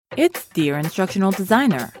It's Dear Instructional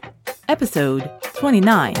Designer, episode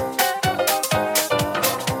 29.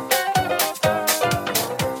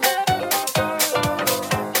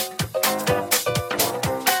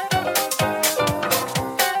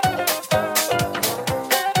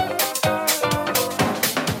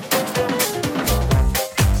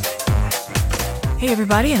 Hey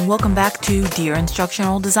everybody, and welcome back to Dear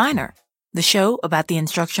Instructional Designer, the show about the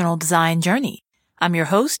instructional design journey. I'm your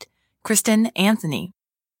host, Kristen Anthony.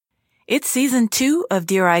 It's season 2 of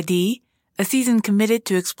Dear ID, a season committed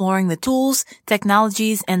to exploring the tools,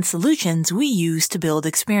 technologies, and solutions we use to build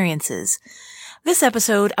experiences. This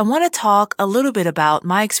episode, I want to talk a little bit about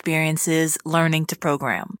my experiences learning to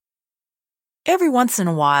program. Every once in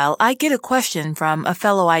a while, I get a question from a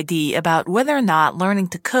fellow ID about whether or not learning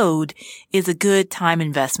to code is a good time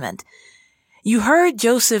investment. You heard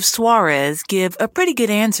Joseph Suarez give a pretty good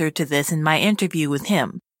answer to this in my interview with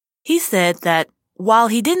him. He said that while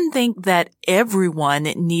he didn't think that everyone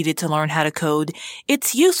needed to learn how to code,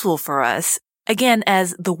 it's useful for us, again,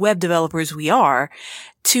 as the web developers we are,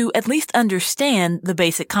 to at least understand the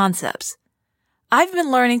basic concepts. I've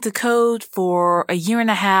been learning to code for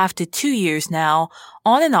 1.5 to 2 years now,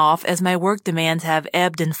 on and off as my work demands have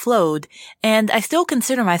ebbed and flowed, and I still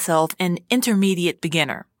consider myself an intermediate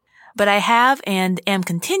beginner. But I have and am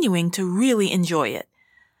continuing to really enjoy it.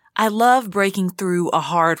 I love breaking through a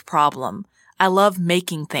hard problem. I love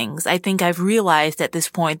making things. I think I've realized at this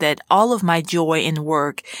point that all of my joy in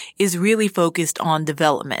work is really focused on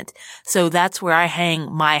development. So that's where I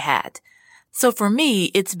hang my hat. So for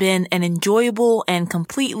me, it's been an enjoyable and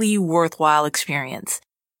completely worthwhile experience.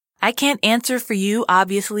 I can't answer for you.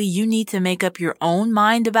 Obviously, you need to make up your own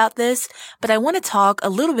mind about this, but I want to talk a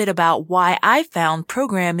little bit about why I found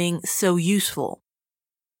programming so useful.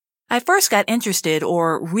 I first got interested,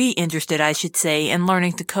 or re-interested, I should say, in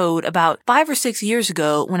learning to code about 5 or 6 years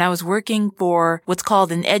ago when I was working for what's called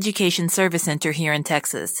an education service center here in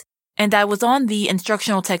Texas, and I was on the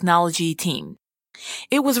instructional technology team.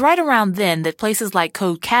 It was right around then that places like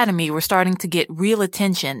Codecademy were starting to get real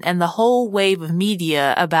attention, and the whole wave of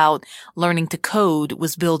media about learning to code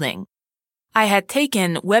was building. I had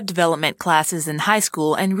taken web development classes in high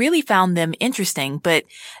school and really found them interesting, but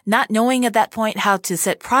not knowing at that point how to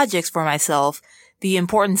set projects for myself, the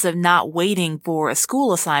importance of not waiting for a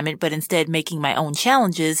school assignment but instead making my own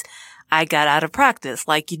challenges, I got out of practice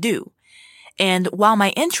like you do. And while my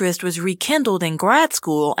interest was rekindled in grad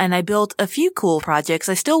school and I built a few cool projects,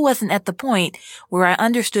 I still wasn't at the point where I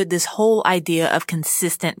understood this whole idea of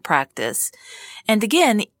consistent practice. And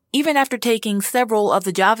again, even after taking several of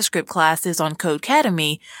the JavaScript classes on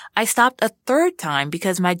Codecademy, I stopped a third time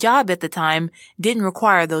because my job at the time didn't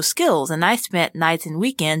require those skills, and I spent nights and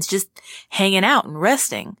weekends just hanging out and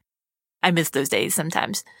resting. I miss those days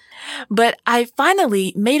sometimes. But I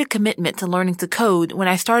finally made a commitment to learning to code when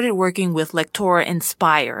I started working with Lectora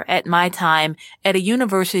Inspire at my time at a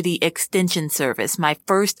university extension service, my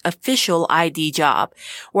first official ID job,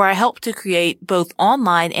 where I helped to create both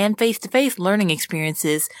online and face-to-face learning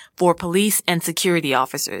experiences for police and security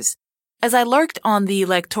officers. As I lurked on the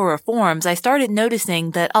Lectora forums, I started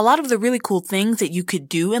noticing that a lot of the really cool things that you could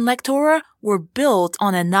do in Lectora were built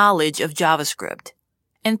on a knowledge of JavaScript.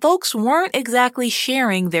 And folks weren't exactly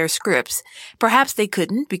sharing their scripts. Perhaps they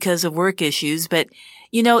couldn't because of work issues, but,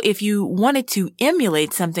 if you wanted to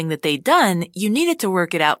emulate something that they'd done, you needed to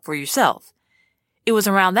work it out for yourself. It was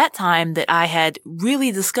around that time that I had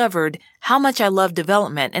really discovered how much I loved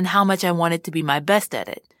development and how much I wanted to be my best at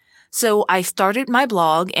it. So I started my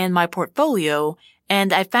blog and my portfolio,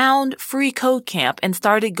 and I found Free Code Camp and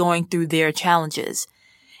started going through their challenges.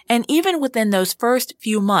 And even within those first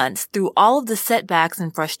few months, through all of the setbacks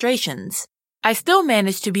and frustrations, I still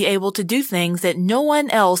managed to be able to do things that no one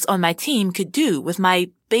else on my team could do with my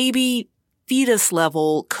baby fetus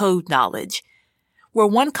level code knowledge. Where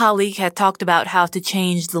one colleague had talked about how to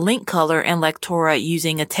change the link color in Lectora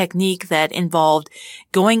using a technique that involved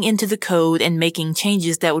going into the code and making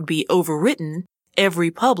changes that would be overwritten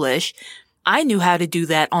every publish, I knew how to do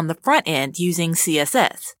that on the front end using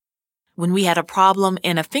CSS. When we had a problem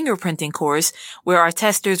in a fingerprinting course where our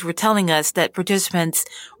testers were telling us that participants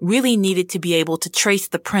really needed to be able to trace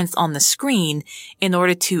the prints on the screen in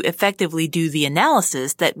order to effectively do the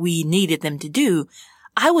analysis that we needed them to do,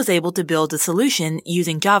 I was able to build a solution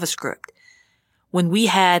using JavaScript. When we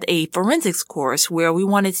had a forensics course where we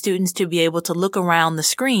wanted students to be able to look around the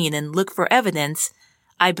screen and look for evidence,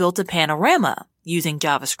 I built a panorama using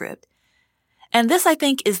JavaScript. And this, I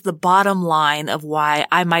think, is the bottom line of why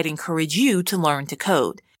I might encourage you to learn to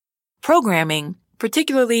code. Programming,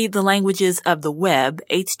 particularly the languages of the web,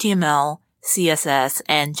 HTML, CSS,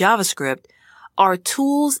 and JavaScript, are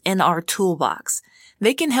tools in our toolbox.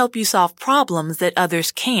 They can help you solve problems that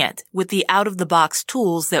others can't with the out-of-the-box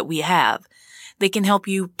tools that we have. They can help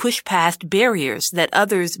you push past barriers that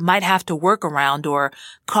others might have to work around or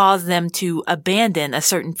cause them to abandon a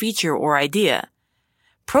certain feature or idea.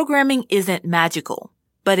 Programming isn't magical,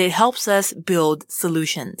 but it helps us build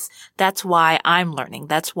solutions. That's why I'm learning.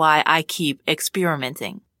 That's why I keep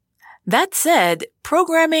experimenting. That said,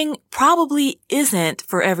 programming probably isn't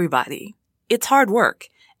for everybody. It's hard work.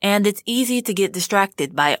 And it's easy to get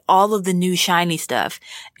distracted by all of the new shiny stuff.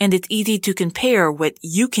 And it's easy to compare what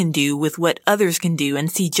you can do with what others can do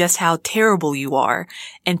and see just how terrible you are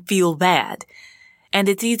and feel bad. And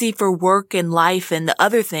it's easy for work and life and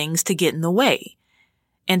other things to get in the way.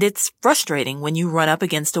 And it's frustrating when you run up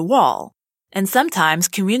against a wall. And sometimes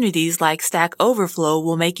communities like Stack Overflow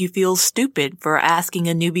will make you feel stupid for asking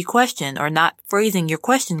a newbie question or not phrasing your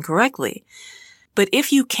question correctly. But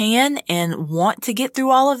if you can and want to get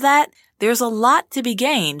through all of that, there's a lot to be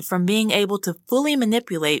gained from being able to fully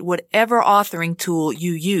manipulate whatever authoring tool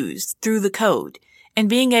you use through the code and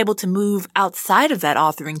being able to move outside of that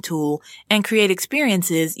authoring tool and create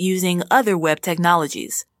experiences using other web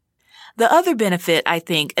technologies. The other benefit, I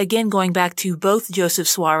think, again going back to both Joseph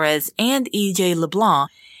Suarez and E.J. LeBlanc,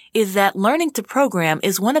 is that learning to program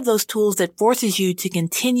is one of those tools that forces you to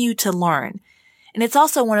continue to learn. And it's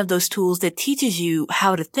also one of those tools that teaches you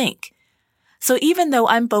how to think. So even though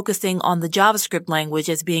I'm focusing on the JavaScript language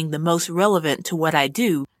as being the most relevant to what I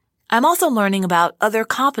do, I'm also learning about other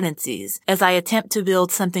competencies as I attempt to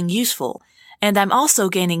build something useful. And I'm also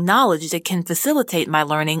gaining knowledge that can facilitate my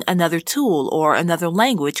learning another tool or another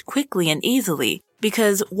language quickly and easily.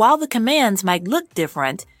 Because while the commands might look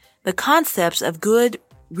different, the concepts of good,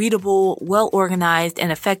 readable, well-organized,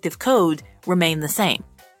 and effective code remain the same.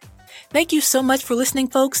 Thank you so much for listening,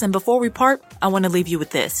 folks, and before we part, I want to leave you with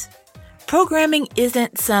this. Programming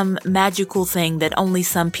isn't some magical thing that only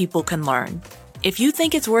some people can learn. If you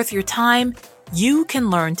think it's worth your time, you can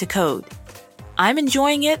learn to code. I'm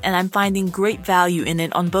enjoying it, and I'm finding great value in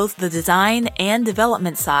it on both the design and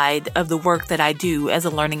development side of the work that I do as a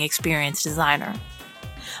learning experience designer.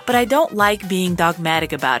 But I don't like being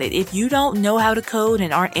dogmatic about it. If you don't know how to code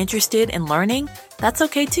and aren't interested in learning, that's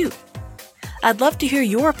okay too. I'd love to hear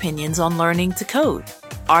your opinions on learning to code.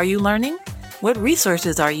 Are you learning? What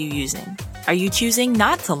resources are you using? Are you choosing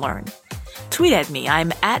not to learn? Tweet at me.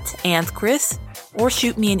 I'm at AnthChris, or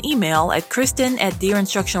shoot me an email at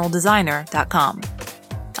kristen@dearinstructionaldesigner.com.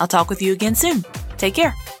 I'll talk with you again soon. Take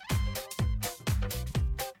care.